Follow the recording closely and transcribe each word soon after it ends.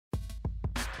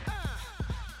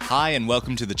Hi and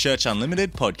welcome to the Church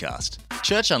Unlimited podcast.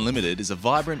 Church Unlimited is a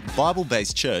vibrant,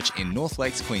 Bible-based church in North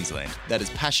Lakes, Queensland that is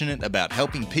passionate about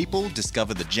helping people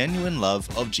discover the genuine love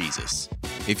of Jesus.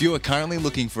 If you are currently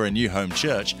looking for a new home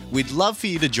church, we'd love for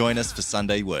you to join us for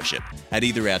Sunday worship at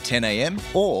either our 10 a.m.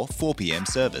 or 4 p.m.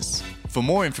 service. For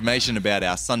more information about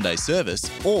our Sunday service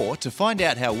or to find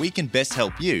out how we can best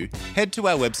help you, head to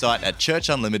our website at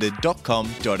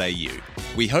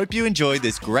churchunlimited.com.au. We hope you enjoy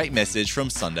this great message from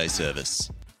Sunday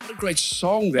service. What a great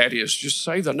song that is. Just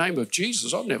say the name of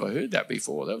Jesus. I've never heard that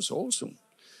before. That was awesome.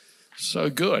 So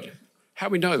good. How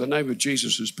we know the name of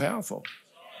Jesus is powerful.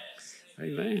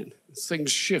 Amen.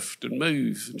 Things shift and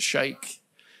move and shake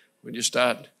when you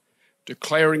start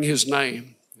declaring his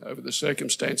name over the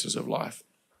circumstances of life.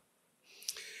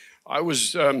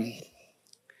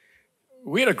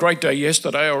 We had a great day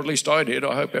yesterday, or at least I did.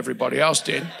 I hope everybody else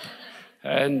did.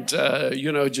 And, so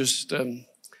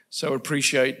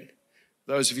appreciate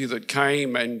those of you that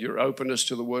came and your openness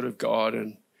to the Word of God.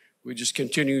 And we just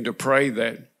continue to pray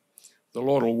that the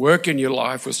Lord will work in your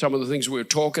life with some of the things we were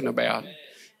talking about.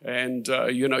 And,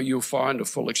 you'll find a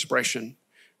full expression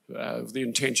of the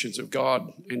intentions of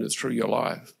God in and through your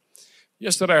life.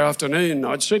 Yesterday afternoon,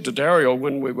 I'd said to Daryl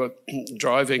when we were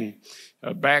driving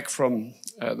back from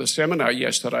the seminar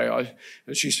yesterday,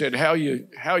 and she said, how you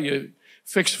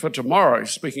fixed for tomorrow,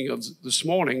 speaking of this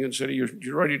morning, and said, are you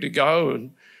ready to go?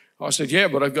 And I said, yeah,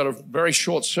 but I've got a very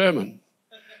short sermon.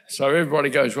 So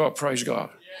everybody goes, well, praise God.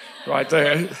 Right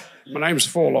there. My name's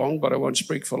Forlong, but I won't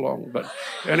speak for long. But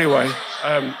anyway,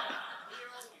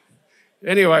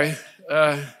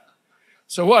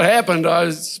 so what happened, I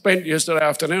spent yesterday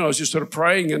afternoon, I was just sort of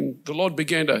praying, and the Lord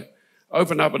began to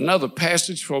open up another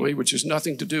passage for me, which has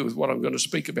nothing to do with what I'm going to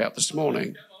speak about this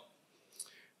morning.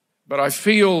 But I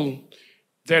feel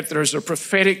that there's a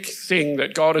prophetic thing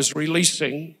that God is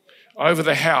releasing over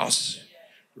the house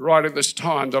right at this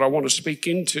time that I want to speak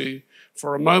into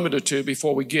for a moment or two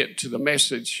before we get to the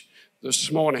message this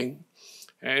morning.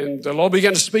 And the Lord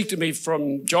began to speak to me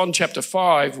from John chapter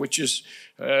 5, which is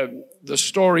the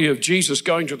story of Jesus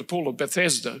going to the pool of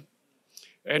Bethesda.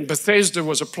 And Bethesda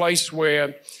was a place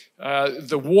where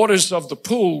the waters of the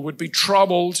pool would be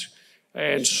troubled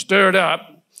and stirred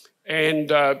up,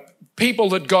 and people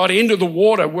that got into the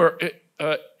water were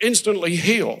instantly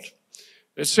healed.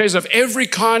 It says of every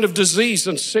kind of disease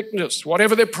and sickness,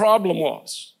 whatever their problem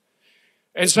was.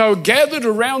 And so gathered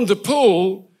around the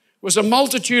pool was a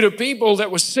multitude of people that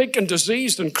were sick and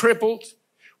diseased and crippled,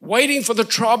 waiting for the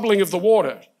troubling of the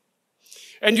water.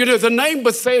 And the name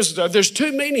Bethesda, there's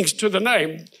two meanings to the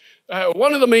name.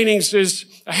 One of the meanings is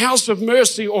a house of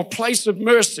mercy or place of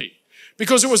mercy,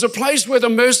 because it was a place where the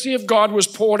mercy of God was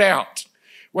poured out,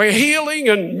 where healing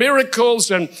and miracles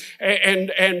and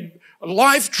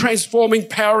life-transforming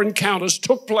power encounters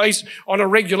took place on a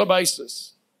regular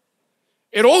basis.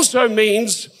 It also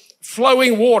means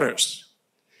flowing waters.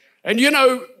 And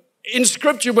in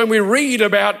Scripture, when we read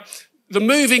about the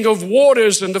moving of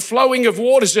waters and the flowing of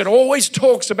waters, it always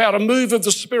talks about a move of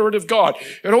the Spirit of God.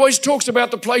 It always talks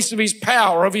about the place of His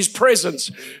power, of His presence,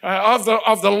 of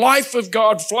the life of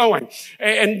God flowing.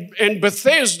 And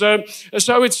Bethesda,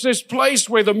 so it's this place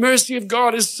where the mercy of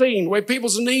God is seen, where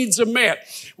people's needs are met,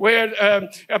 where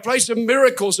a place of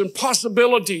miracles and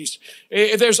possibilities.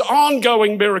 There's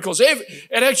ongoing miracles.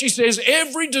 It actually says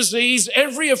every disease,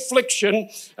 every affliction,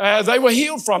 they were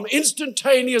healed from.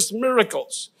 Instantaneous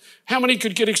miracles. How many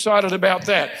could get excited about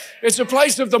that? It's a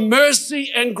place of the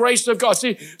mercy and grace of God.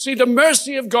 See, the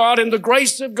mercy of God and the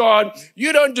grace of God,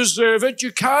 you don't deserve it,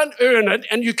 you can't earn it,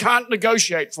 and you can't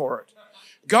negotiate for it.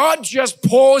 God just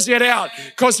pours it out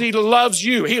because He loves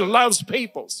you. He loves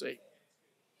people, see.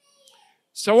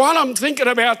 So while I'm thinking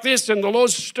about this and the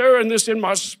Lord's stirring this in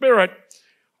my spirit,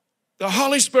 the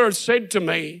Holy Spirit said to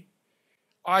me,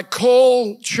 I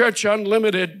call Church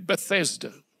Unlimited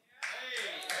Bethesda.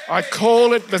 I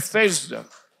call it Bethesda,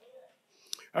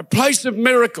 a place of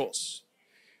miracles.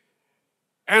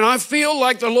 And I feel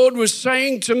like the Lord was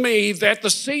saying to me that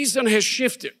the season has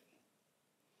shifted.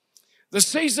 The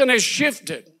season has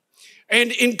shifted.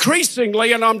 And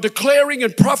increasingly, and I'm declaring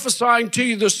and prophesying to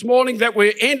you this morning that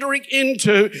we're entering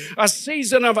into a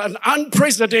season of an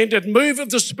unprecedented move of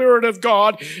the Spirit of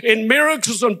God in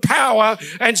miracles and power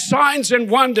and signs and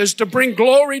wonders to bring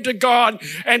glory to God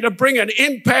and to bring an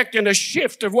impact and a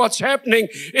shift of what's happening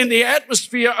in the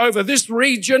atmosphere over this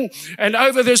region and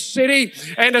over this city,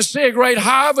 and to see a great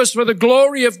harvest for the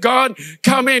glory of God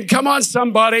come in. Come on,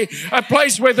 somebody. A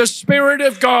place where the Spirit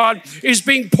of God is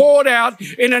being poured out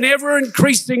in an ever-increasing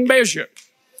measure.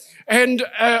 And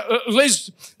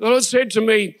Liz, the Lord said to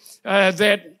me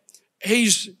that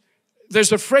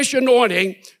there's a fresh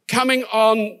anointing coming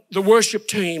on the worship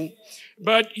team,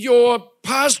 but your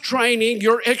past training,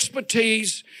 your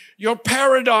expertise, your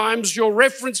paradigms, your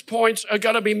reference points are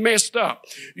going to be messed up.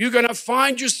 You're going to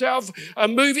find yourself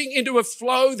moving into a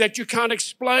flow that you can't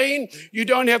explain. You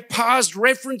don't have past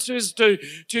references to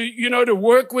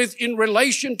work with in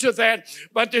relation to that,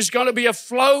 but there's going to be a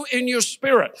flow in your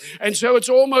spirit. And so it's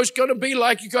almost going to be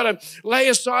like you've got to lay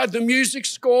aside the music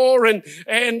score and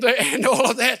all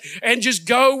of that and just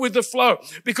go with the flow,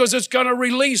 because it's going to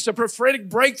release a prophetic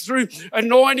breakthrough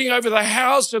anointing over the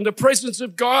house, and the presence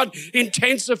of God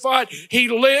intensifies. He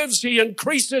lives, He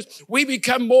increases. We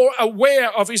become more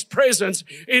aware of His presence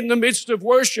in the midst of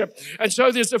worship. And so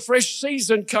there's a fresh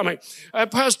season coming.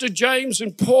 Pastor James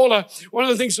and Paula, one of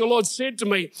the things the Lord said to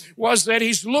me was that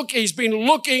He's been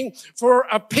looking for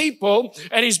a people,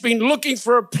 and He's been looking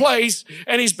for a place,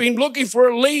 and He's been looking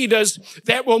for leaders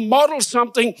that will model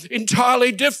something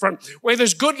entirely different. Where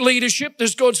there's good leadership,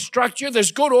 there's good structure,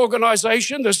 there's good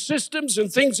organization, there's systems and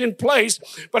things in place.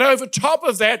 But over top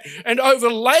of that and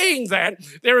overlaying that,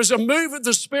 there is a move of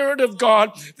the Spirit of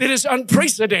God that is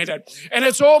unprecedented. And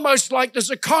it's almost like there's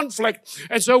a conflict.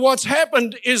 And so what's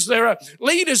happened is there are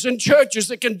leaders in churches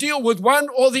that can deal with one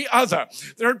or the other.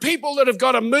 There are people that have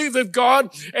got a move of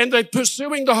God and they're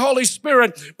pursuing the Holy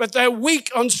Spirit, but they're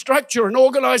weak on structure and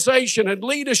organization and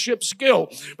leadership skill.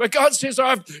 But God says,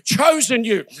 I've chosen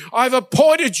you. I've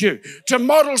appointed you to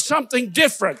model something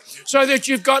different so that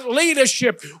you've got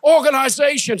leadership,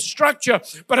 organization, structure,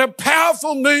 but a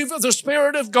powerful move of the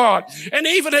Spirit of God. And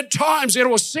even at times it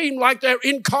will seem like they're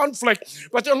in conflict,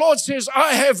 but the Lord says,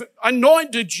 I have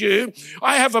anointed you,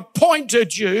 I have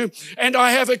appointed you, and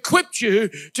I have equipped you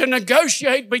to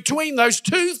negotiate between those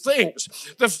two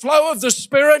things. The flow of the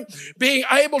Spirit, being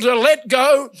able to let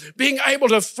go, being able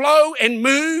to flow and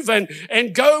move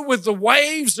and go with the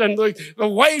waves and the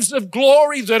waves of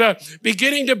glory that are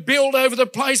beginning to build over the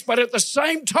place, but at the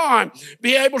same time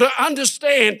be able to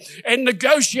understand and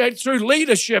negotiate through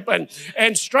leadership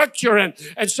and structure.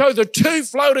 And so the two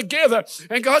flow together.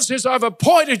 And God says, I've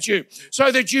appointed you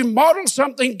so that you model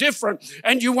something different.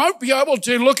 And you won't be able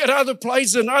to look at other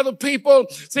places and other people,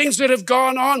 things that have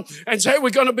gone on, and say, we're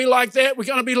going to be like that, we're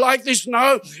going to be like this.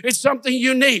 No, it's something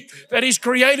unique that He's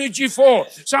created you for,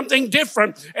 something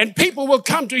different. And people will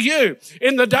come to you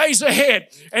in the days ahead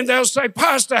and they'll say,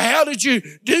 Pastor, how did you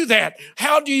do that?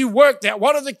 How do you work that?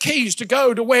 What are the keys to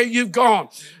go to where you've gone?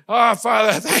 Oh,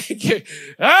 Father, thank you.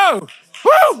 Oh,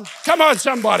 woo! Come on,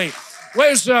 somebody.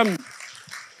 Where's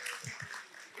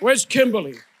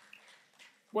Kimberly?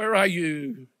 Where are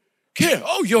you?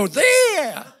 Oh, you're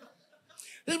there.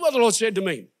 This is what the Lord said to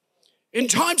me. In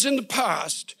times in the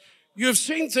past, you have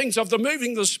seen things of the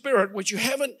moving of the Spirit which you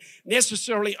haven't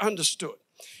necessarily understood.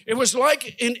 It was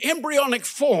like in embryonic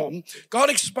form, God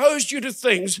exposed you to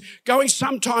things going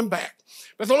some time back.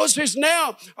 But the Lord says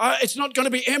now it's not going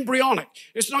to be embryonic.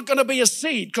 It's not going to be a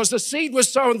seed, because the seed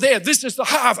was sown there. This is the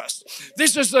harvest.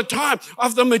 This is the time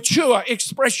of the mature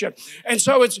expression. And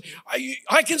so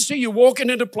I can see you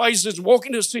walking into places,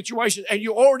 walking into situations, and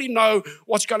you already know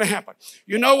what's going to happen.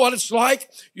 You know what it's like.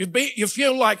 You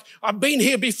feel like, I've been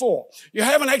here before. You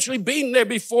haven't actually been there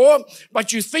before,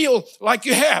 but you feel like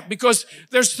you have, because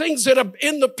there's things that are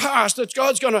in the past that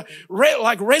God's going to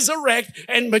resurrect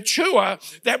and mature,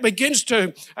 that begins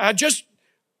to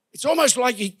it's almost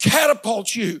like He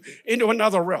catapults you into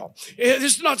another realm.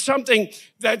 This is not something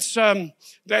that's so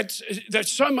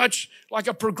much like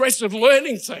a progressive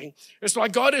learning thing. It's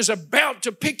like God is about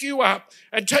to pick you up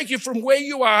and take you from where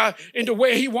you are into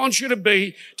where He wants you to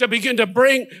be, to begin to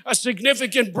bring a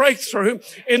significant breakthrough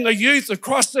in the youth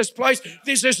across this place.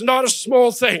 This is not a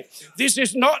small thing. This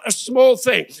is not a small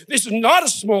thing. This is not a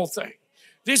small thing.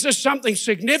 This is something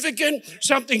significant,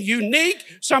 something unique,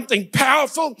 something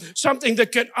powerful, something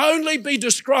that can only be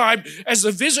described as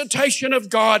the visitation of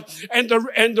God and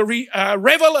the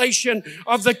revelation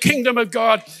of the kingdom of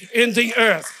God in the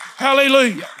earth.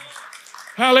 Hallelujah.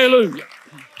 Hallelujah.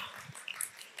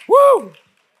 Woo!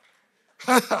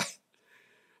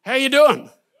 How you doing?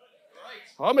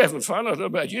 I'm having fun. I don't know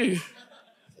about you.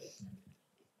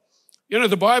 You know,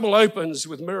 the Bible opens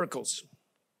with miracles.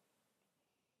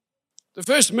 The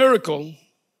first miracle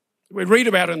we read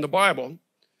about in the Bible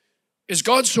is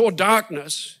God saw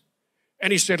darkness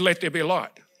and He said, let there be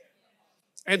light.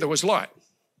 And there was light.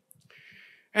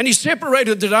 And He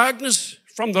separated the darkness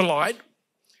from the light,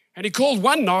 and He called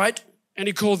one night and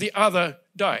He called the other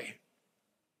day.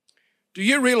 Do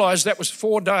you realize that was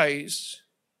 4 days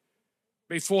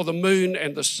before the moon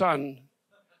and the sun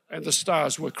and the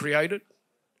stars were created?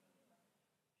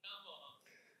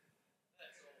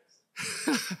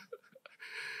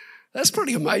 That's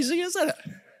pretty amazing, isn't it?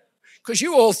 Because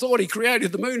you all thought he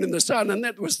created the moon and the sun, and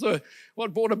that was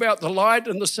what brought about the light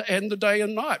and the day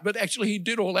and night. But actually, he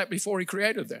did all that before he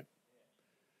created them.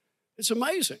 It's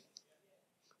amazing.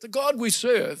 The God we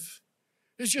serve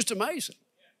is just amazing.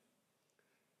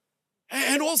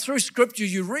 And all through Scripture,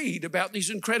 you read about these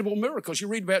incredible miracles. You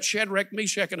read about Shadrach,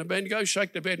 Meshach, and Abednego.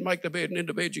 Shake the bed, make the bed, and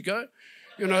into bed you go.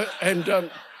 You know, and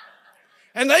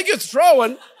they get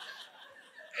thrown.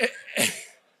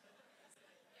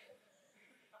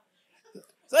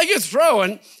 They get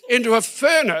thrown into a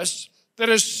furnace that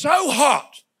is so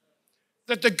hot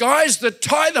that the guys that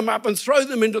tie them up and throw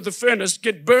them into the furnace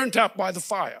get burnt up by the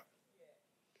fire.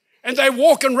 And they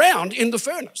walk around in the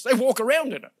furnace. They walk around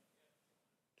in it.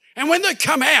 And when they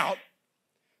come out,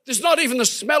 there's not even the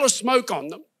smell of smoke on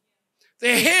them.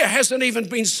 Their hair hasn't even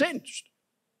been singed.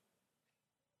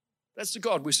 That's the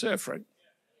God we serve, friend.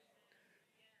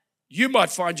 You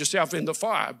might find yourself in the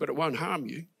fire, but it won't harm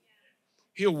you.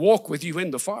 He'll walk with you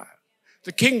in the fire.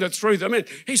 The king that threw them in,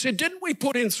 he said, didn't we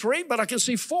put in 3? But I can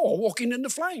see 4 walking in the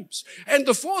flames. And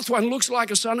the 4th one looks like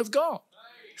a son of God.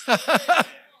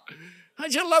 I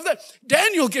just love that.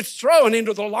 Daniel gets thrown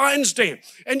into the lion's den.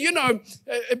 And you know,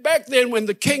 back then when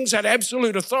the kings had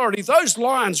absolute authority, those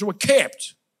lions were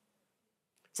kept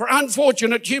for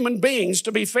unfortunate human beings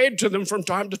to be fed to them from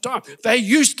time to time. They're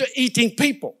used to eating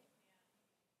people.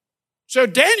 So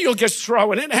Daniel gets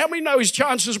thrown in. How many know his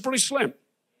chances are pretty slim?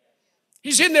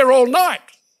 He's in there all night.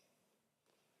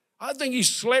 I think he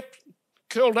slept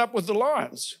curled up with the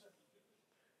lions.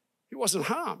 He wasn't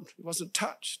harmed. He wasn't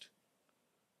touched.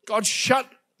 God shut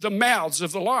the mouths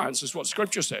of the lions, is what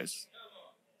Scripture says.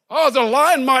 Oh, the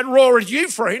lion might roar at you,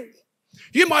 friend.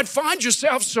 You might find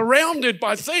yourself surrounded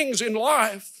by things in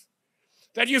life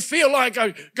that you feel like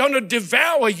are going to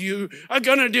devour you, are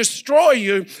going to destroy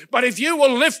you. But if you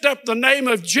will lift up the name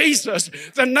of Jesus,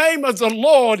 the name of the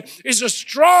Lord is a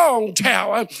strong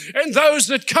tower, and those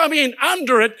that come in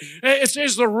under it, it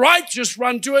says the righteous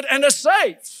run to it and are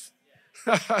safe.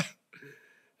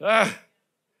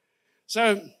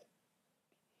 So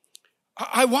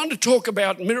I want to talk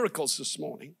about miracles this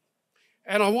morning,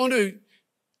 and I want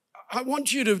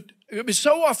you to,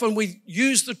 so often we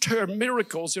use the term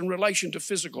miracles in relation to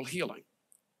physical healing.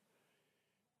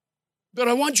 But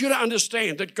I want you to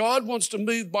understand that God wants to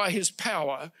move by his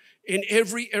power in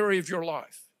every area of your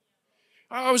life.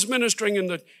 I was ministering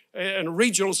in a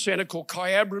regional center called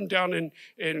Kyabram down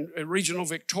in regional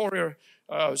Victoria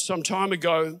some time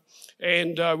ago,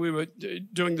 and we were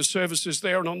doing the services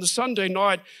there. And on the Sunday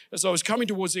night, as I was coming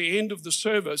towards the end of the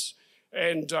service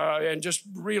and just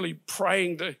really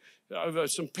praying over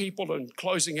some people and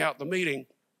closing out the meeting,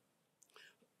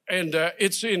 and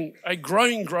it's in a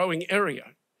growing area.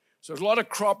 So there's a lot of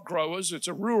crop growers. It's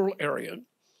a rural area.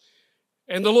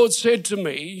 And the Lord said to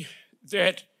me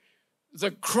that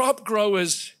the crop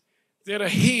growers that are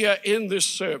here in this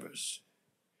service,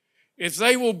 if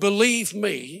they will believe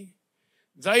me,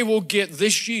 they will get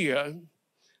this year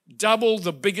double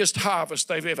the biggest harvest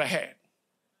they've ever had.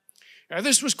 Now,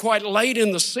 this was quite late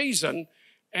in the season,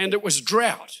 and it was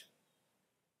drought.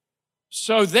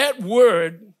 So that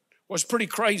word was pretty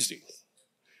crazy.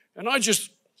 And I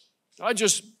just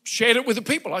shared it with the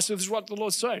people. I said, this is what the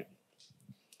Lord's saying.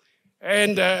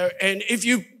 And if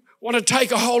you want to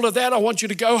take a hold of that, I want you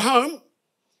to go home,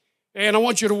 and I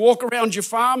want you to walk around your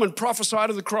farm and prophesy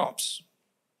to the crops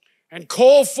and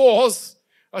call forth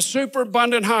a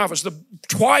superabundant harvest,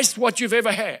 twice what you've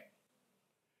ever had.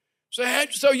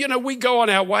 So, you know, we go on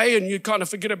our way and you kind of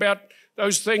forget about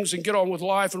those things and get on with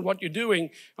life and what you're doing.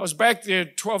 I was back there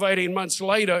 12, 18 months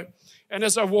later, and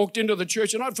as I walked into the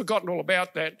church, and I'd forgotten all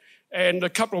about that, and a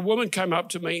couple of women came up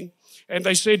to me and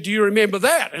they said, do you remember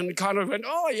that? And kind of went,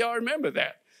 oh, yeah, I remember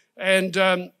that. And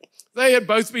they had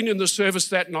both been in the service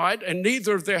that night, and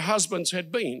neither of their husbands had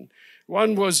been.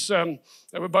 One was,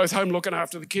 they were both home looking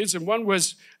after the kids, and one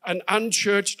was an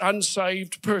unchurched,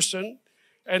 unsaved person,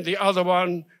 and the other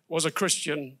one was a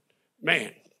Christian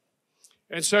man.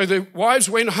 And so the wives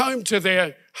went home to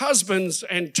their husbands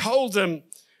and told them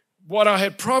what I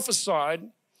had prophesied,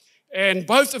 and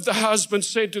both of the husbands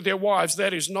said to their wives,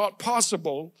 that is not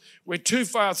possible. We're too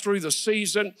far through the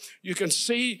season. You can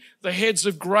see the heads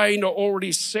of grain are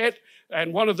already set,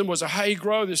 and one of them was a hay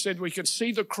grower. They said, we can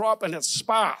see the crop and it's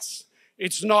sparse.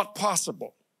 It's not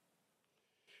possible.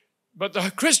 But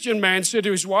the Christian man said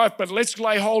to his wife, but let's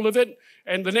lay hold of it.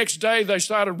 And the next day they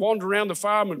started wandering around the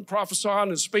farm and prophesying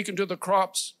and speaking to the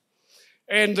crops.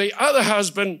 And the other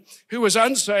husband, who was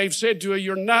unsaved, said to her,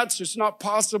 you're nuts. It's not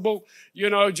possible. You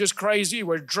know, just crazy.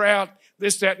 We're drought.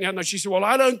 this, that, and the other. She said, well,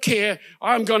 I don't care.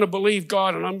 I'm going to believe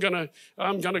God, and I'm going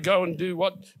to go and do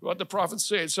what the prophet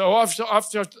said. So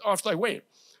off they went.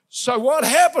 So what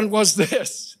happened was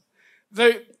this.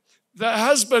 The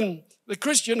husband, the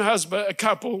Christian husband, a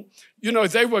couple,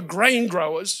 they were grain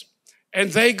growers,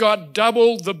 and they got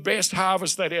double the best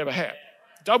harvest they'd ever had.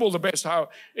 Double the best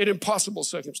harvest in impossible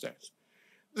circumstance.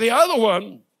 The other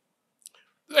one,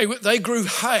 they grew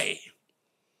hay.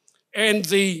 And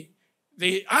the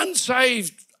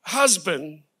unsaved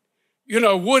husband,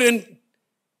 wouldn't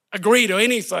agree to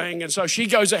anything. And so she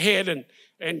goes ahead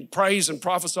and prays and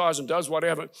prophesies and does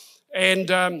whatever. And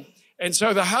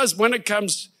so the husband, when it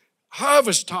comes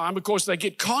harvest time, of course, they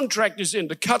get contractors in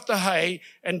to cut the hay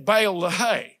and bale the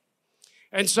hay.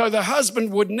 And so the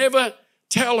husband would never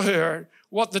tell her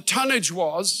what the tonnage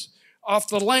was off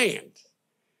the land.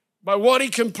 But what he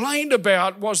complained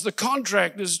about was the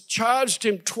contractors charged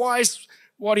him twice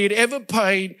what he'd ever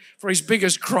paid for his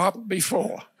biggest crop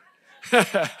before.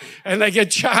 And they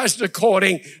get charged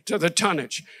according to the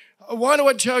tonnage. Why do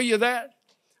I tell you that?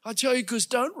 I tell you because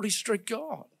don't restrict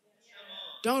God.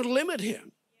 Don't limit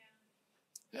him.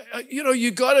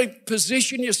 You got to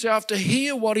position yourself to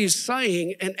hear what he's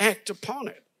saying and act upon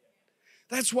it.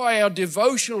 That's why our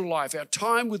devotional life, our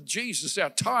time with Jesus, our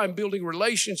time building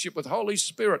relationship with Holy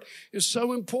Spirit is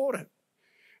so important.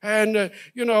 And,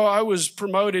 I was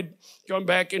promoted, going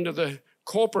back into the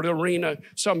corporate arena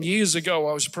some years ago.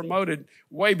 I was promoted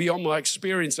way beyond my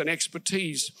experience and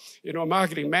expertise, a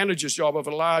marketing manager's job of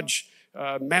a large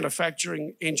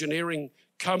manufacturing engineering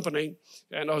company.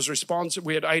 And I was responsible,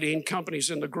 we had 18 companies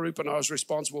in the group, and I was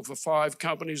responsible for 5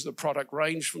 companies. The product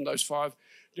range from those 5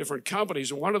 different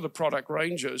companies. And one of the product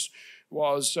ranges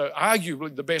was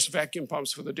arguably the best vacuum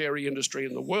pumps for the dairy industry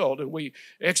in the world. And we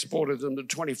exported them to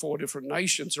 24 different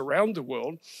nations around the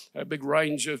world, a big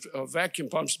range of vacuum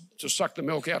pumps to suck the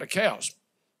milk out of cows.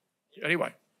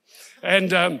 Anyway,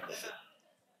 and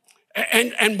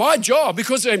my job,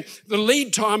 because the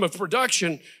lead time of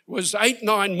production was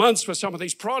 8-9 months for some of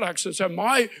these products, and so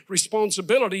my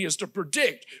responsibility is to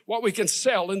predict what we can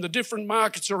sell in the different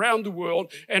markets around the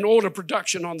world and order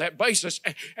production on that basis.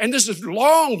 And this is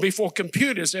long before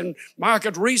computers and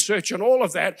market research and all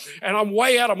of that, and I'm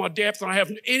way out of my depth, and I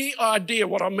haven't any idea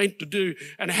what I'm meant to do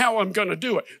and how I'm going to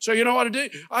do it. So you know what I do?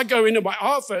 I go into my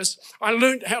office, I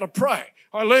learned how to pray.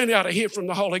 I learned how to hear from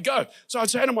the Holy Ghost. So I'd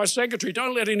say to my secretary,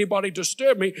 don't let anybody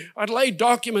disturb me. I'd lay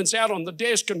documents out on the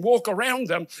desk and walk around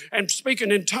them and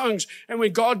speaking in tongues. And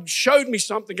when God showed me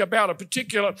something about a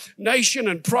particular nation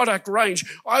and product range,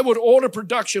 I would order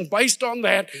production based on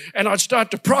that, and I'd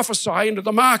start to prophesy into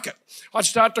the market. I'd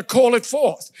start to call it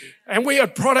forth. And we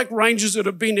had product ranges that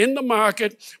have been in the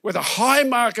market with a high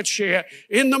market share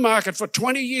in the market for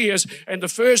 20 years. And the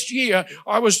first year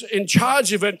I was in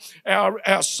charge of it, our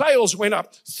sales went up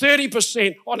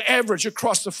 30% on average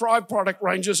across the 5 product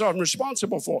ranges I'm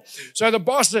responsible for. So the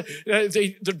boss,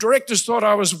 the directors thought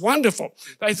I was wonderful.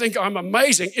 They think I'm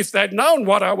amazing. If they'd known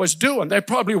what I was doing, they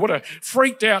probably would have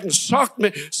freaked out and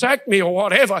sacked me or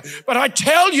whatever. But I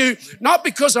tell you, not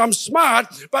because I'm smart,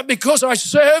 but because I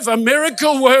serve a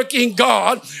miracle working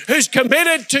God who's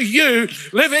committed to you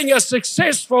living a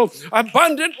successful,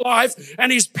 abundant life,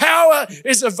 and his power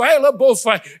is available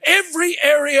for every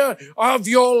area of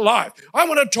your life. I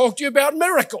want to talk to you about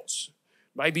miracles.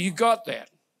 Maybe you got that.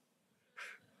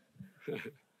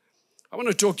 I want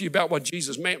to talk to you about what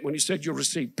Jesus meant when he said you'll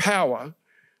receive power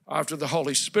after the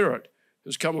Holy Spirit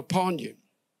has come upon you.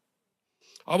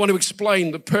 I want to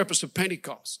explain the purpose of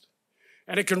Pentecost.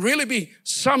 And it can really be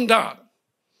summed up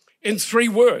in 3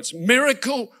 words: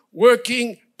 miracle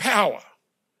working power.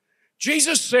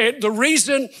 Jesus said the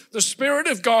reason the Spirit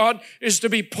of God is to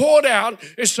be poured out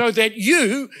is so that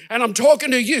you, and I'm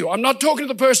talking to you, I'm not talking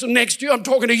to the person next to you, I'm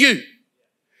talking to you,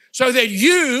 so that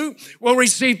you will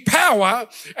receive power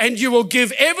and you will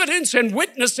give evidence and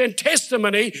witness and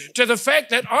testimony to the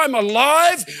fact that I'm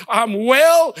alive, I'm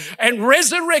well, and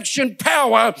resurrection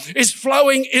power is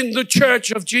flowing in the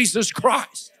church of Jesus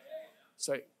Christ.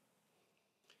 See,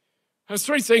 there's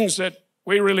 3 things that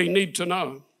we really need to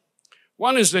know.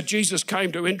 One is that Jesus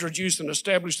came to introduce and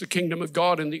establish the kingdom of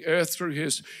God in the earth through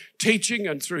his teaching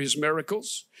and through his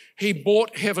miracles. He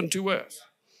brought heaven to earth.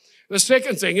 The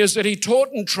second thing is that he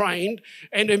taught and trained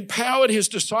and empowered his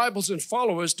disciples and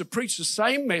followers to preach the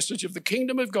same message of the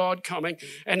kingdom of God coming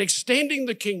and extending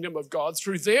the kingdom of God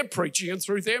through their preaching and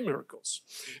through their miracles.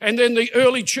 And then the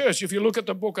early church, if you look at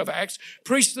the book of Acts,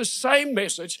 preached the same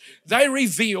message. They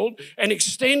revealed and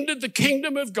extended the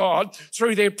kingdom of God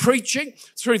through their preaching,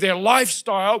 through their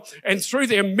lifestyle, and through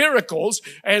their miracles.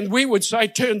 And we would say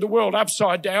turned the world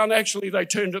upside down. Actually, they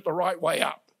turned it the right way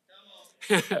up.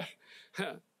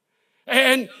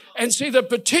 And see, the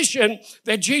petition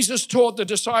that Jesus taught the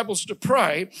disciples to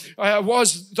pray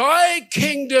was, thy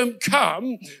kingdom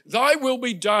come, thy will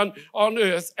be done on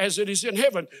earth as it is in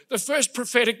heaven. The first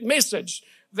prophetic message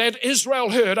that Israel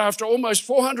heard after almost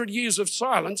 400 years of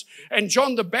silence, and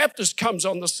John the Baptist comes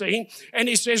on the scene and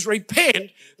he says,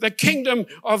 repent, the kingdom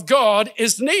of God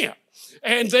is near.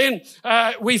 And then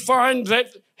we find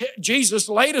that Jesus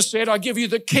later said, I give you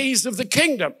the keys of the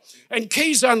kingdom. And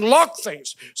keys unlock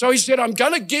things. So he said, I'm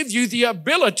going to give you the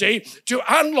ability to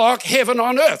unlock heaven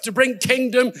on earth, to bring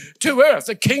kingdom to earth.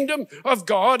 The kingdom of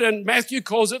God, and Matthew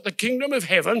calls it the kingdom of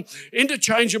heaven,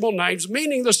 interchangeable names,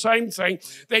 meaning the same thing,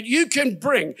 that you can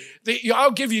bring.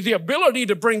 I'll give you the ability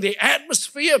to bring the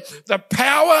atmosphere, the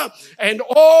power, and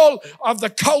all of the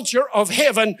culture of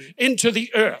heaven into the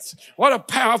earth. What a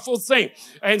powerful thing.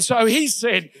 And so he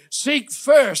said, seek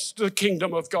first the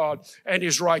kingdom of God and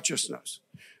his righteousness.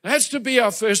 That's to be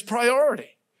our first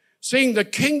priority, seeing the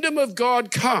kingdom of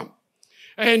God come.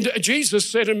 And Jesus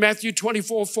said in Matthew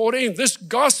 24:14, this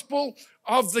gospel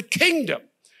of the kingdom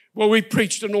will be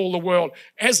preached in all the world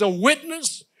as a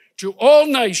witness to all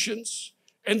nations,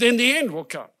 and then the end will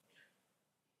come.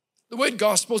 The word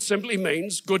gospel simply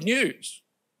means good news.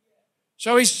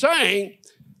 So he's saying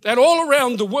that all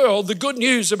around the world, the good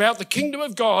news about the kingdom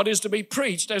of God is to be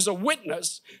preached as a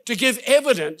witness to give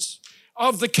evidence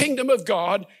of the kingdom of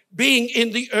God being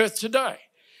in the earth today.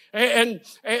 And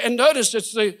notice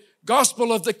it's the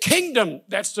gospel of the kingdom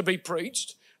that's to be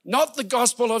preached, not the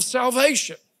gospel of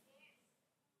salvation.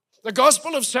 The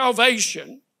gospel of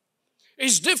salvation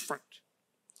is different.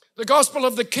 The gospel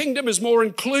of the kingdom is more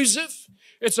inclusive.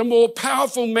 It's a more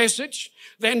powerful message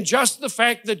than just the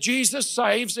fact that Jesus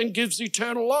saves and gives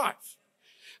eternal life.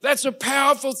 That's a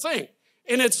powerful thing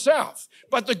in itself.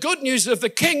 But the good news of the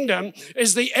kingdom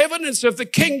is the evidence of the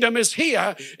kingdom is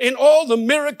here in all the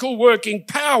miracle working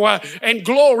power and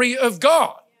glory of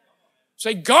God.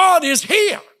 Say, God is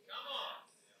here.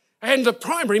 And the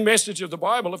primary message of the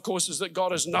Bible, of course, is that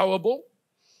God is knowable.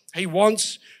 He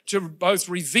wants to both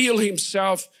reveal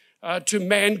himself to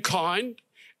mankind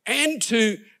and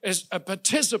to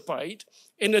participate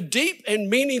in a deep and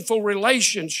meaningful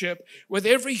relationship with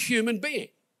every human being.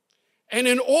 And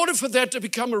in order for that to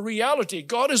become a reality,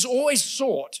 God has always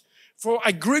sought for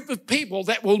a group of people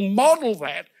that will model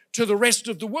that to the rest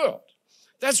of the world.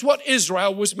 That's what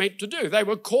Israel was meant to do. They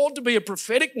were called to be a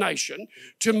prophetic nation,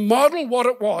 to model what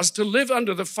it was, to live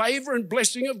under the favor and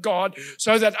blessing of God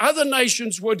so that other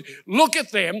nations would look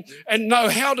at them and know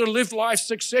how to live life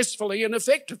successfully and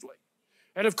effectively.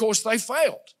 And of course, they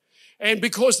failed. And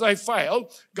because they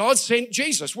failed, God sent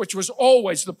Jesus, which was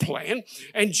always the plan.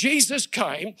 And Jesus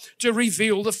came to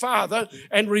reveal the Father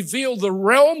and reveal the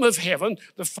realm of heaven,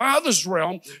 the Father's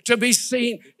realm, to be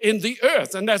seen in the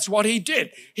earth. And that's what he did.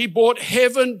 He brought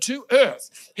heaven to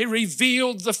earth. He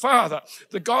revealed the Father.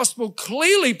 The gospel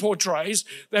clearly portrays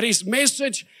that his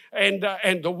message and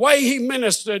the way he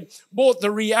ministered brought the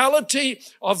reality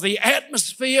of the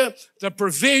atmosphere, the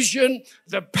provision,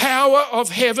 the power of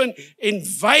heaven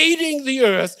invading the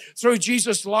earth through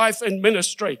Jesus' life and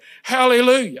ministry.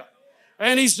 Hallelujah.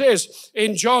 And he says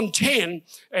in John 10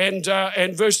 and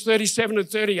verse 37 and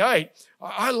 38,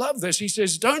 I love this. He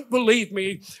says, don't believe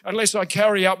me unless I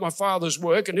carry out my Father's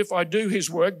work. And if I do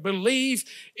his work, believe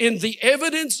in the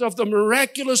evidence of the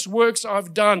miraculous works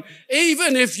I've done,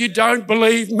 even if you don't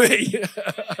believe me.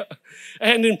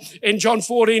 And in John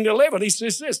 14:11, he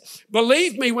says this,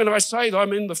 believe me when I say that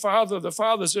I'm in the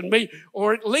Father's in me,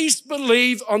 or at least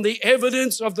believe on the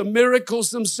evidence of the miracles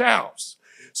themselves.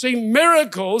 See,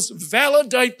 miracles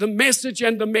validate the message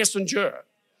and the messenger.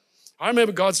 I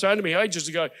remember God saying to me ages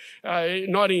ago,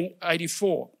 in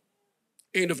 1984,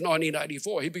 end of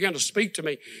 1984, he began to speak to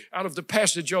me out of the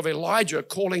passage of Elijah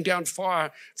calling down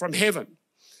fire from heaven.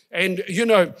 And, you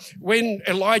know, when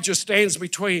Elijah stands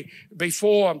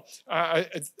before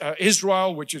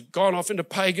Israel, which has gone off into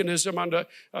paganism under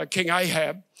King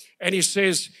Ahab, and he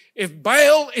says, if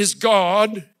Baal is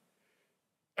God,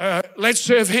 let's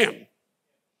serve him.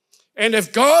 And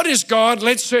if God is God,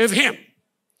 let's serve him.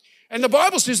 And the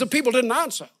Bible says the people didn't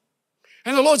answer.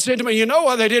 And the Lord said to me, you know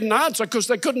why they didn't answer? Because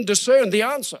they couldn't discern the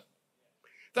answer.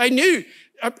 They knew,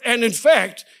 and in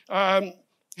fact,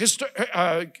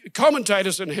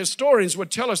 commentators and historians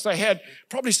would tell us they had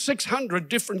probably 600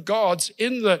 different gods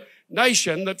in the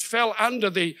nation that fell under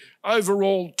the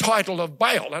overall title of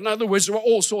Baal. In other words, there were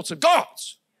all sorts of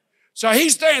gods. So he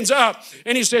stands up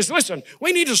and he says, listen,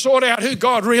 we need to sort out who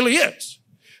God really is.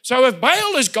 So if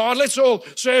Baal is God, let's all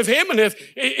serve him. And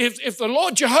if the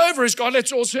Lord Jehovah is God,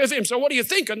 let's all serve him. So what do you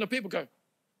think? And the people go,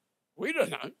 we don't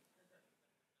know.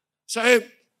 So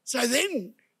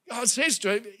then God says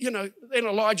to him, then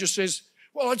Elijah says,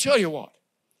 well, I tell you what,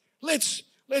 let's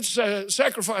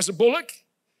sacrifice a bullock,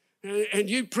 and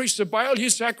you priests of Baal, you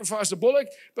sacrifice a bullock,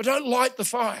 but don't light the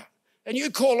fire. And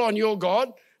you call on your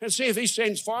God and see if he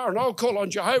sends fire, and I'll call on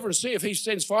Jehovah and see if he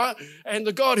sends fire, and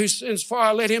the God who sends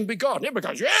fire, let him be God. And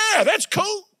everybody goes, yeah, that's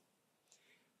cool.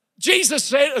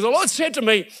 The Lord said to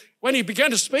me, when he began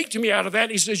to speak to me out of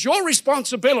that, he says, your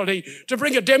responsibility to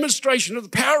bring a demonstration of the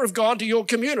power of God to your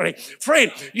community.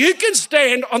 Friend, you can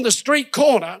stand on the street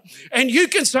corner and you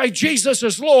can say Jesus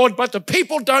is Lord, but the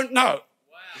people don't know.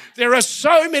 There are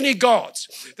so many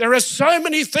gods. There are so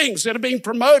many things that are being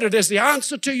promoted as the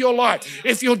answer to your life.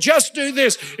 If you'll just do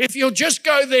this, if you'll just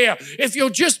go there, if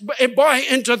you'll just buy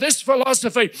into this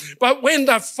philosophy. But when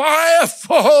the fire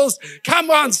falls, come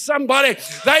on somebody,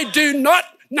 they do not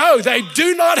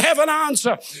have an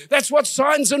answer. That's what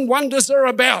signs and wonders are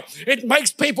about. It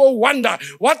makes people wonder,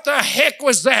 what the heck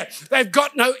was that? They've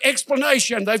got no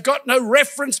explanation. They've got no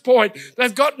reference point.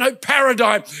 They've got no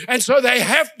paradigm. And so they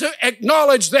have to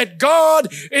acknowledge that God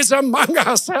is among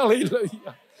us.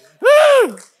 Hallelujah.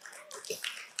 Woo!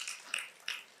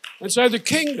 And so the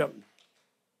kingdom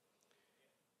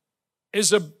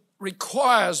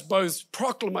requires both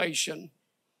proclamation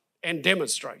and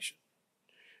demonstration.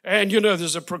 And,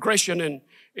 there's a progression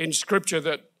in Scripture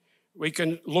that we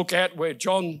can look at where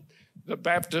John the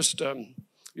Baptist,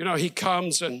 he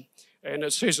comes and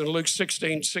it says in Luke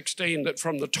 16:16 that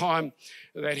from the time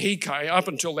that he came, up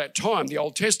until that time, the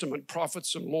Old Testament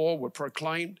prophets and law were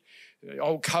proclaimed, the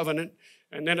Old Covenant.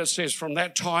 And then it says from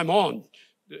that time on,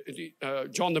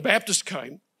 John the Baptist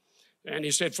came. And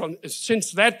he said,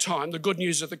 since that time, the good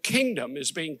news of the kingdom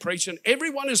is being preached and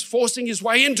everyone is forcing his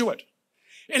way into it.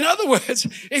 In other words,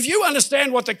 if you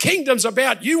understand what the kingdom's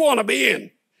about, you want to be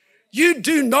in. You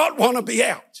do not want to be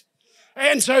out.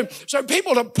 And so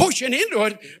people are pushing into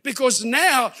it because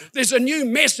now there's a new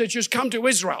message has come to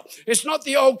Israel. It's not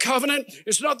the old covenant.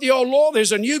 It's not the old law.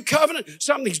 There's a new covenant.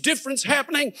 Something's different's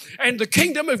happening. And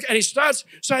and he starts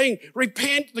saying,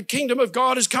 repent, the kingdom of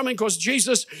God is coming, because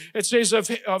Jesus, it says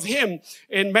of him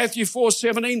in Matthew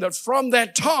 4:17, that from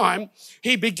that time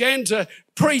he began to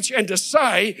preach and to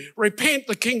say, repent,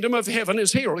 the kingdom of heaven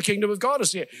is here, or the kingdom of God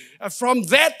is here. From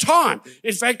that time,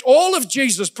 in fact, all of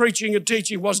Jesus' preaching and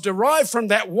teaching was derived from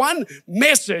that one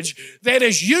message, that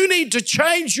is, you need to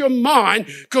change your mind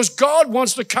because God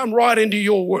wants to come right into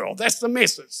your world. That's the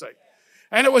message, see.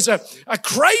 And it was a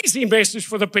crazy message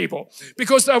for the people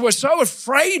because they were so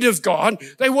afraid of God,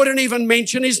 they wouldn't even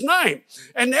mention his name.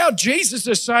 And now Jesus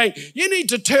is saying, you need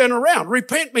to turn around.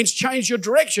 Repent means change your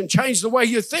direction, change the way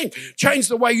you think, change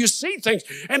the way you see things,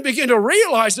 and begin to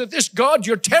realize that this God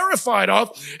you're terrified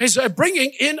of is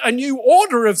bringing in a new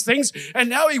order of things, and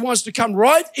now he wants to come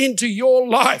right into your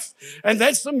life. And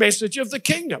that's the message of the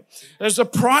kingdom. There's a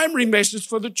primary message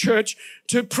for the church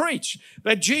to preach,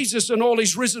 that Jesus in all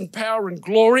his risen power and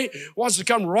glory wants to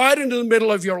come right into the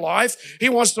middle of your life. He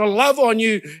wants to love on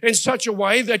you in such a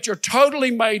way that you're totally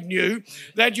made new,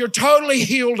 that you're totally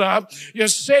healed up, you're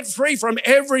set free from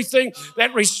everything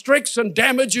that restricts and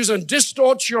damages and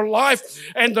distorts your life.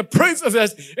 And the proof of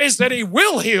it is that he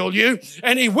will heal you,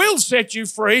 and he will set you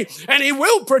free, and he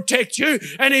will protect you,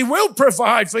 and he will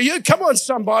provide for you. Come on,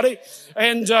 somebody.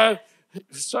 And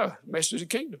so, message of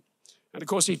the kingdom. And of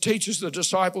course, he teaches the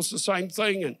disciples the same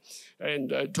thing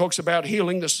and talks about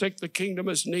healing the sick. The kingdom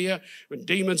is near. When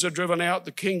demons are driven out,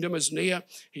 the kingdom is near.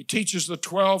 He teaches the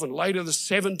 12 and later the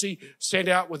 70 sent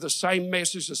out with the same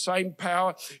message, the same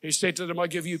power. He said to them, I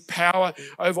give you power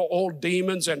over all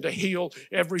demons and to heal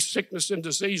every sickness and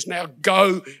disease. Now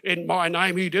go in my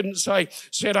name. He didn't say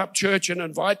set up church and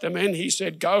invite them in. He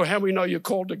said go. How many know you're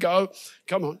called to go?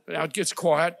 Come on. Now it gets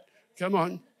quiet. Come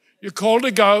on. You're called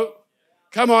to go.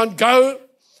 Come on, go.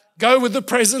 Go with the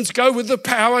presence, go with the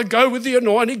power, go with the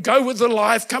anointing, go with the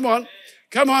life. Come on,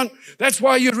 come on. That's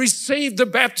why you received the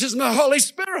baptism of the Holy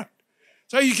Spirit.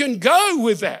 So you can go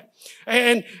with that.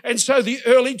 And so the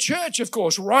early church, of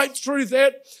course, right through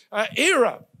that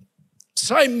era,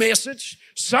 same message,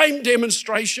 same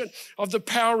demonstration of the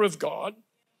power of God.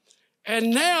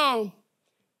 And now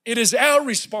it is our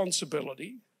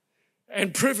responsibility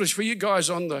and privilege for you guys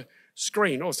on the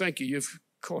screen. Oh, thank you. You've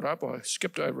caught up. I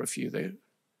skipped over a few there.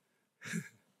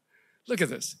 Look at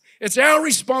this. It's our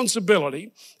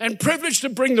responsibility and privilege to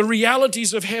bring the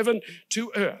realities of heaven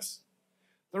to earth.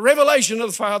 The revelation of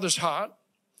the Father's heart,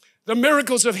 the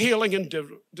miracles of healing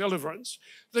and deliverance,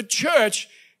 the church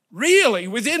really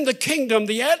within the kingdom,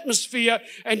 the atmosphere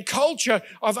and culture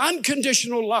of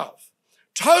unconditional love.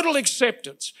 total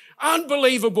acceptance,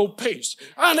 unbelievable peace,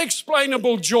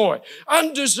 unexplainable joy,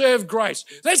 undeserved grace.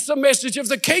 That's the message of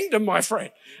the kingdom, my friend.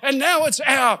 And now it's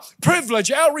our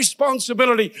privilege, our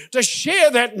responsibility to share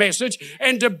that message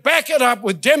and to back it up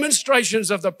with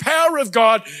demonstrations of the power of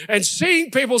God and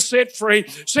seeing people set free,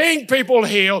 seeing people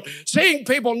healed, seeing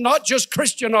people not just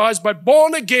Christianized, but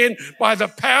born again by the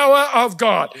power of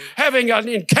God, having an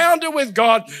encounter with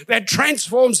God that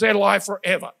transforms their life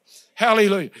forever.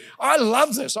 Hallelujah. I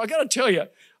love this. I got to tell you,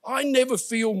 I never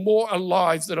feel more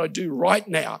alive than I do right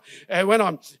now. And when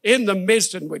I'm in the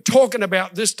midst and we're talking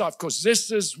about this stuff, because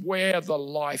this is where the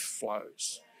life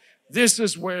flows. This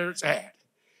is where it's at.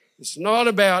 It's not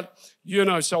about,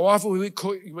 so often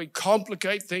we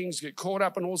complicate things, get caught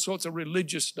up in all sorts of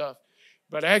religious stuff.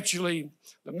 But actually,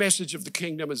 the message of the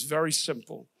kingdom is very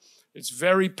simple. It's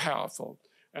very powerful,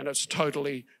 and it's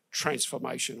totally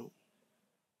transformational.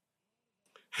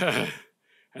 And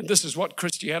this is what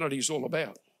Christianity is all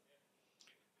about.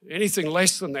 Anything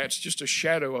less than that's just a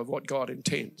shadow of what God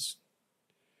intends.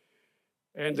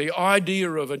 And the idea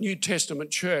of a New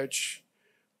Testament church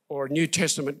or a New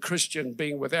Testament Christian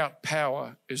being without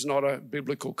power is not a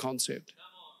biblical concept.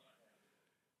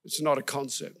 It's not a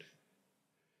concept.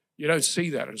 You don't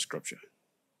see that in Scripture.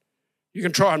 You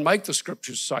can try and make the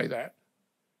Scriptures say that.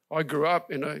 I grew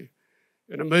up in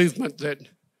a movement that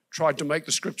tried to make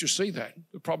the Scriptures see that.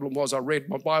 The problem was I read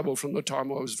my Bible from the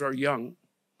time I was very young.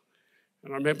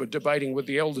 And I remember debating with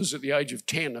the elders at the age of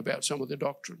 10 about some of the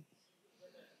doctrine.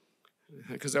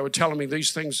 Because they were telling me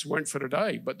these things weren't for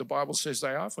today, but the Bible says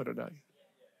they are for today.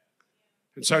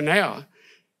 And so now,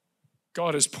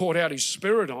 God has poured out His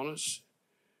Spirit on us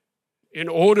in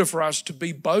order for us to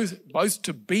be both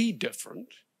to be different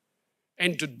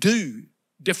and to do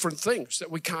different things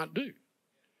that we can't do.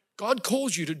 God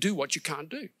calls you to do what you can't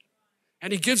do.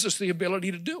 And He gives us the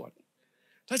ability to do it.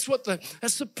 That's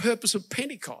the purpose of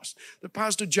Pentecost that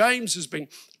Pastor James has been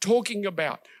talking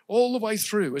about all the way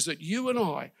through, is that you and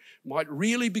I might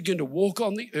really begin to walk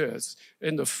on the earth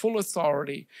in the full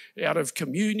authority out of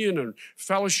communion and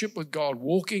fellowship with God,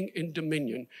 walking in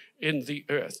dominion in the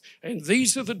earth. And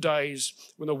these are the days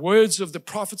when the words of the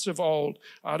prophets of old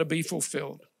are to be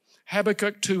fulfilled.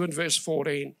 Habakkuk 2 and verse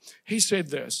 14, he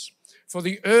said this, "For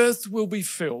the earth will be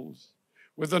filled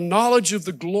with the knowledge of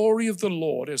the glory of the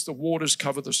Lord as the waters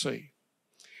cover the sea."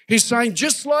 He's saying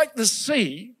just like the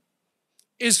sea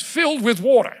is filled with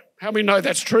water. How many know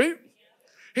that's true?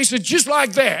 He said just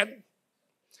like that,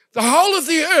 the whole of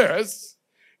the earth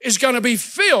is going to be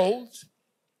filled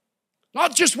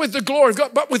not just with the glory of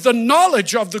God, but with the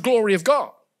knowledge of the glory of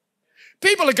God.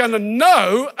 People are going to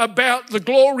know about the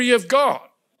glory of God.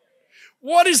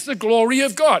 What is the glory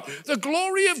of God? The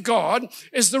glory of God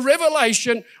is the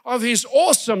revelation of His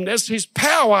awesomeness, His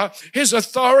power, His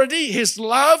authority, His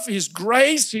love, His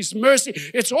grace, His mercy.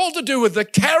 It's all to do with the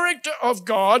character of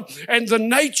God and the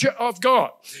nature of God.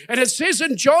 And it says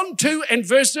in John 2 and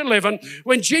verse 11,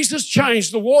 when Jesus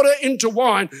changed the water into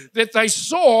wine, that they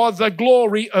saw the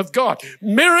glory of God.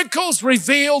 Miracles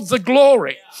revealed the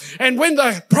glory. And when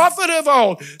the prophet of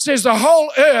old says the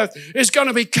whole earth is going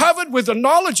to be covered with the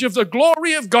knowledge of the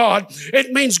glory of God,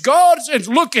 it means God is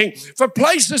looking for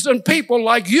places and people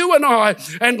like you and I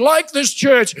and like this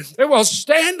church that will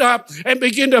stand up and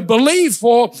begin to believe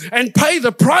for and pay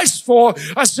the price for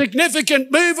a significant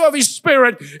move of His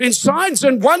Spirit in signs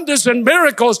and wonders and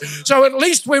miracles. So at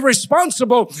least we're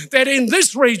responsible that in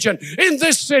this region, in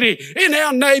this city, in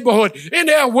our neighborhood, in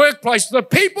our workplace, the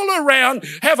people around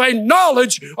have a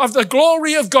knowledge of the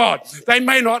glory of God. They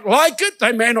may not like it,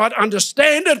 they may not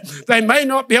understand it, they may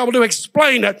not be able to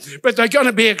explain it, but they're going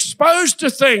to be exposed to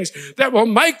things that will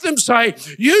make them say,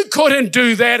 you couldn't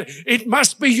do that, it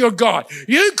must be your God.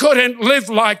 You couldn't live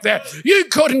like that. You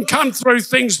couldn't come through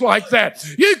things like that.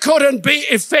 You couldn't be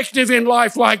effective in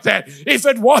life like that if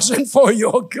it wasn't for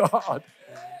your God.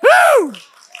 Woo!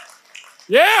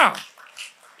 Yeah.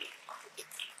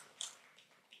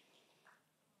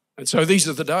 And so these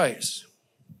are the days.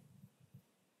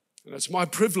 And it's my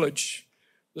privilege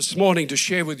this morning to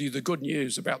share with you the good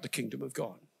news about the kingdom of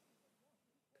God.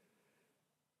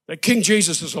 That King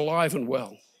Jesus is alive and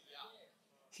well.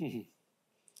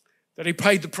 That He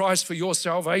paid the price for your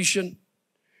salvation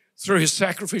through His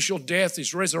sacrificial death,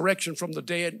 His resurrection from the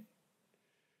dead.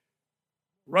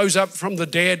 Rose up from the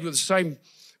dead with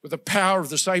the power of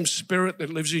the same Spirit that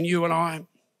lives in you and I.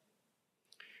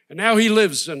 And now He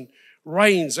lives and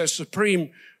reigns as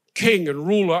supreme King and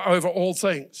ruler over all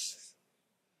things.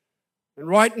 And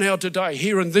right now today,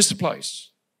 here in this place,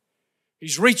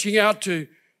 He's reaching out to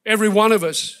every one of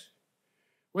us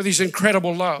with His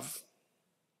incredible love,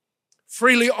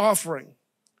 freely offering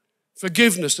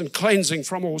forgiveness and cleansing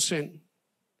from all sin,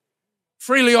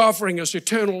 freely offering us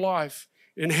eternal life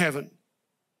in heaven,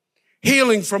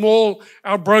 healing from all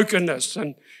our brokenness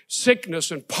and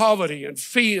sickness and poverty and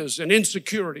fears and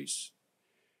insecurities.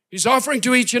 He's offering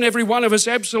to each and every one of us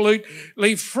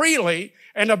absolutely freely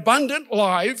an abundant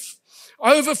life,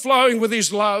 overflowing with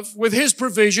His love, with His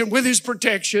provision, with His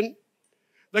protection.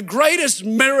 The greatest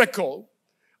miracle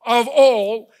of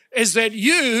all is that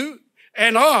you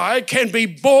and I can be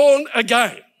born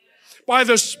again by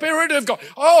the Spirit of God.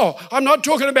 Oh, I'm not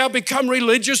talking about become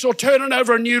religious or turning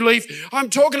over a new leaf. I'm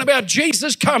talking about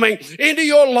Jesus coming into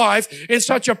your life in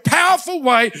such a powerful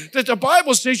way that the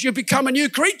Bible says you become a new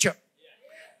creature.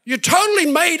 You're totally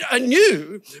made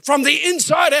anew from the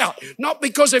inside out, not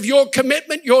because of your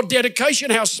commitment, your dedication,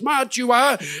 how smart you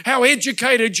are, how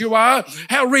educated you are,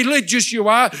 how religious you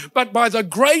are, but by the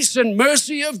grace and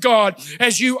mercy of God.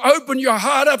 As you open your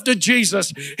heart up to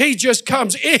Jesus, He just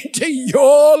comes into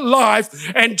your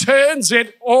life and turns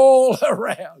it all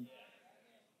around.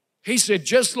 He said,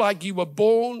 just like you were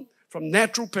born from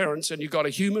natural parents and you got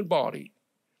a human body,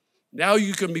 now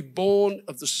you can be born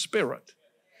of the Spirit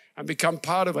and become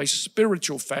part of a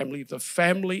spiritual family, the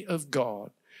family of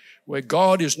God, where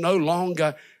God is no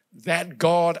longer that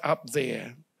God up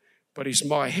there, but He's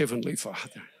my Heavenly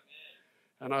Father.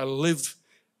 And I live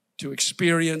to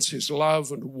experience His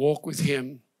love and walk with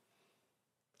Him,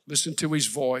 listen to His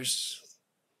voice,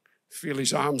 feel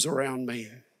His arms around me.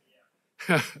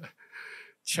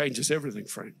 Changes everything,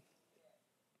 friend.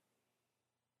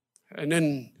 And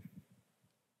then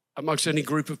amongst any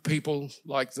group of people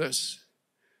like this,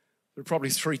 there are probably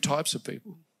three types of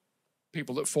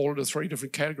people that fall into three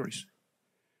different categories.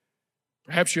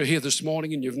 Perhaps you're here this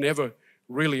morning and you've never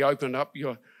really opened up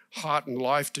your heart and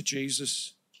life to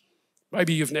Jesus.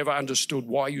 Maybe you've never understood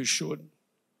why you should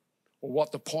or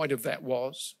what the point of that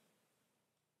was.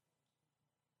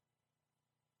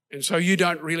 And so you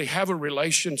don't really have a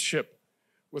relationship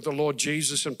with the Lord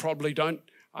Jesus and probably don't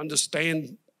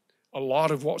understand a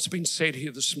lot of what's been said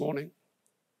here this morning.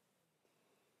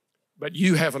 But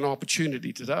you have an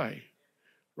opportunity today,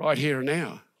 right here and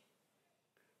now,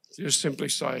 to just simply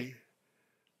say,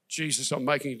 Jesus, I'm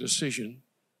making a decision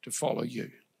to follow you.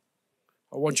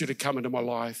 I want you to come into my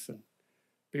life and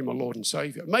be my Lord and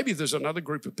Savior. Maybe there's another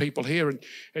group of people here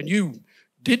and you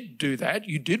did do that.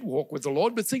 You did walk with the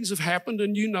Lord, but things have happened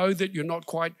and you know that you're not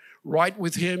quite right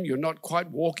with Him. You're not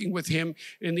quite walking with Him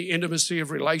in the intimacy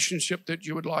of relationship that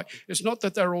you would like. It's not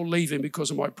that they're all leaving because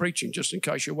of my preaching, just in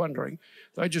case you're wondering.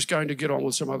 They're just going to get on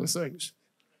with some other things.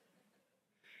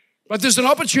 But there's an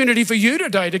opportunity for you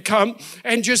today to come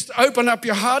and just open up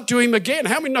your heart to Him again.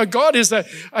 How many know God is a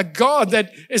God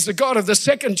that is the God of the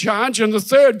second chance and the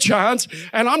third chance?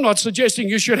 And I'm not suggesting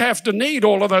you should have to need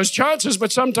all of those chances,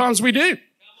 but sometimes we do.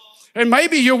 And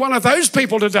maybe you're one of those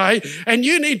people today and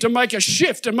you need to make a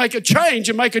shift and make a change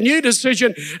and make a new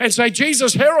decision and say,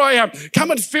 Jesus, here I am.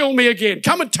 Come and fill me again.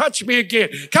 Come and touch me again.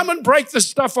 Come and break the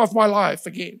stuff off my life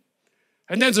again.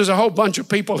 And then there's a whole bunch of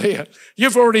people here.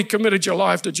 You've already committed your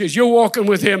life to Jesus. You're walking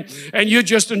with Him and you're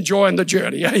just enjoying the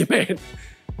journey. Amen.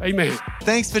 Amen.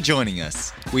 Thanks for joining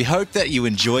us. We hope that you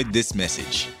enjoyed this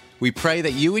message. We pray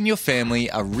that you and your family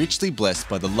are richly blessed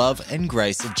by the love and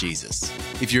grace of Jesus.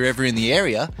 If you're ever in the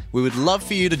area, we would love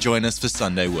for you to join us for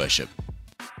Sunday worship.